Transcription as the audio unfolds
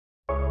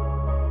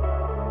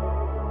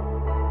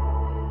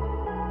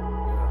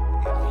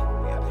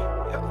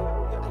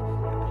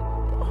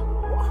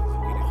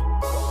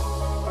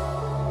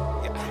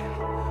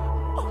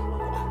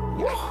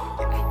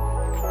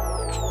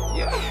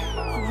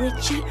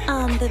Richie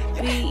on the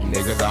beat.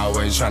 Niggas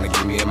always tryna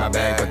get me in my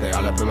bag, but they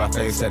all up in my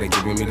face, steady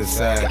giving me the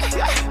sack.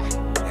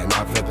 And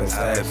I'm flipping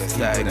stacks,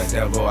 keeping the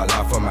devil a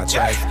lot for my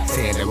tracks.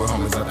 Saying they were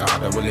homies, but the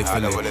heart don't really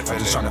feel it. I'm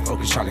just tryna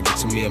focus, tryna get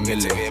to me a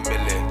million.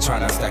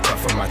 Tryna stack up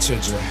for my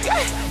children.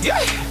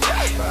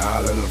 But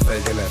all of them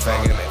faking and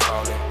faking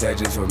it. They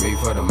just with me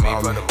for the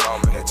moment.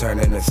 They turn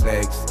into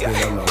snakes,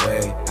 get on the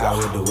way. I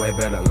would do way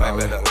better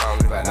lonely.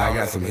 But I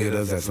got some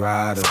hitters that's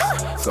riders.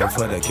 So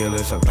for the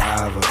killers,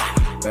 survivors.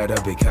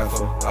 Better be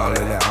careful. Only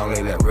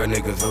that real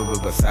niggas who be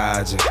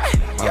beside you.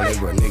 Only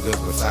real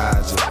niggas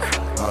beside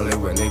you. Only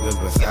real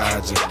niggas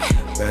beside you.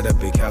 Better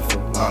be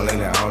careful. Only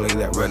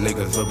that real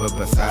niggas who be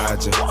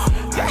beside you.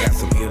 I got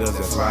some hitters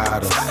that's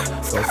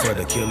riders. So for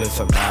the killers,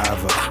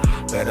 survivors.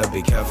 Better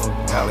be careful.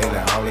 Only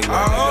that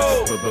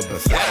niggas who be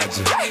beside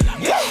you.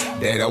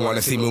 They don't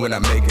wanna see me when I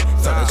make it.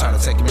 So they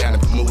tryna take me out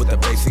and move with the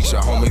basics.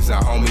 Your homies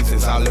and homies,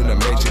 it's all in the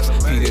matrix.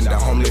 Feeding the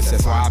homeless,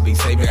 that's why I be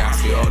saving. I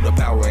still hold the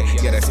power,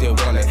 yeah, they still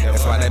want it.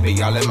 That's why they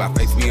be all in my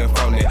face being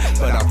phony.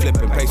 But I'm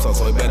flipping pesos,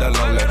 so it better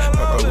lonely.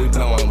 Purple, we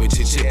blowing with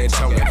shit and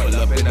chunking. Pull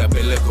up in the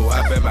biblical,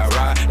 I bet my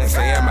ride. They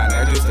saying my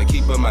name just to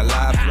keep them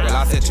alive. Well,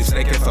 I said you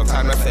snaking,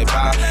 sometimes I say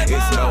bye.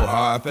 It's no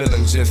hard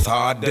feelings, just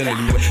hard dealing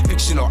with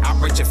fictional,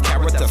 outrageous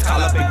characters.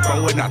 Call up Big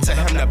Bro and I tell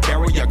him to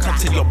bury ya. Come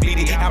to your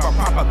bleedy, have a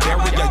proper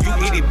burial.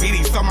 You itty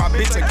bitty, so my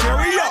bitch and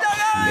carry up.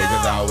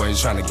 Niggas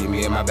always tryna get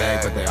me in my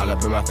bag, but they all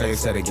up in my face,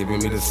 steady giving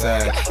me the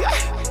sack.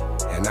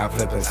 And I'm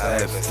flipping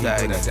stacks,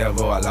 keeping the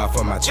devil a lot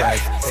for my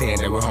tracks. Saying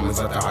they were homies,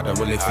 but the heart don't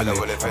really feel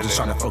it. I'm just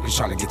tryna focus,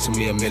 tryna get to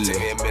me a million.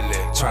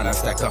 Tryna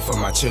stack up for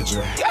my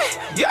children.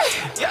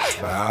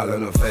 But all of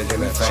them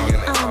faking and faking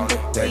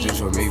it. They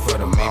just with me for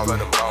the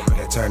moment.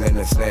 They turn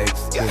into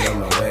snakes, get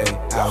on the way.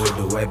 I would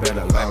do way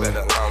better lonely.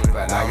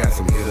 But I got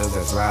some hitters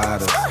that's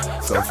riders.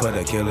 So for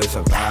the killers,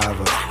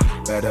 survivors.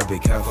 Better be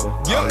careful.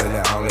 Only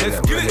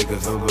that real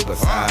niggas who be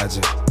beside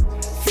you.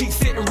 Feet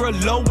sitting real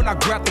low when I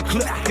grab the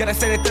clip. Yeah, they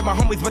say that they're my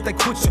homies, but they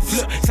quit your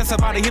flip. Said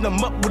somebody hit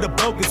them up with a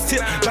bogus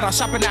tip. But I'm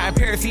shopping out in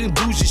Paris, eating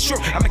bougie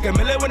shrimp. I make a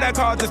million when I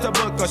call just a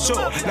book a show.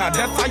 Now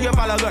that's how you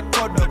follow look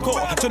for the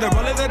core. So the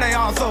rollers and they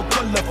all so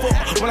colorful.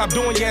 What I'm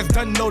doing, yeah, it's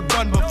done, no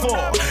done before.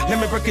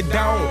 Let me break it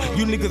down,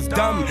 you niggas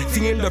dumb.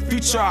 See in the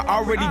future, I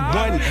already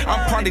won.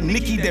 I'm probably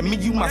Nikki, that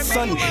mean you my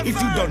son. If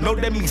you don't know,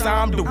 that means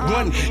I'm the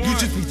one. You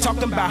just be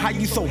talking about how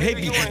you so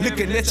heavy.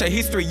 Looking at your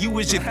history, you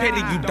is just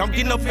petty. You don't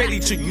get no petty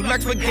to you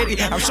like spaghetti.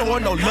 I'm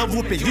showing no love,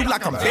 whooping you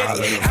like I'm Betty. All of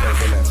them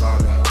faking and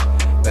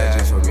phony. They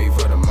just with me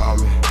for the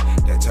moment.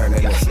 They turn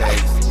into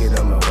snakes, get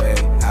them away.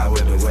 I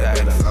would do way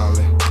better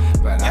lonely.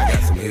 But I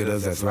got some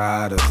hitters that's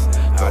riders.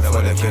 But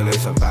for the killer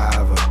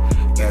survivor.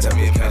 Better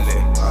be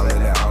careful. Only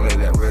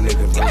that real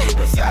niggas will be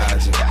beside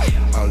you.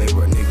 Only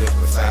real niggas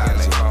beside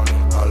you.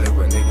 Only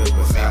real niggas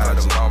beside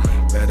you.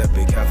 Better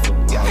be careful.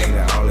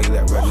 Only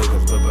that real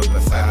niggas will be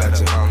beside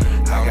you.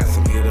 I got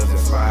some hitters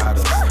that's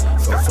riders.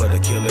 So for the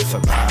killer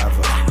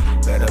survivor.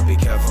 Better be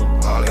careful,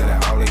 only that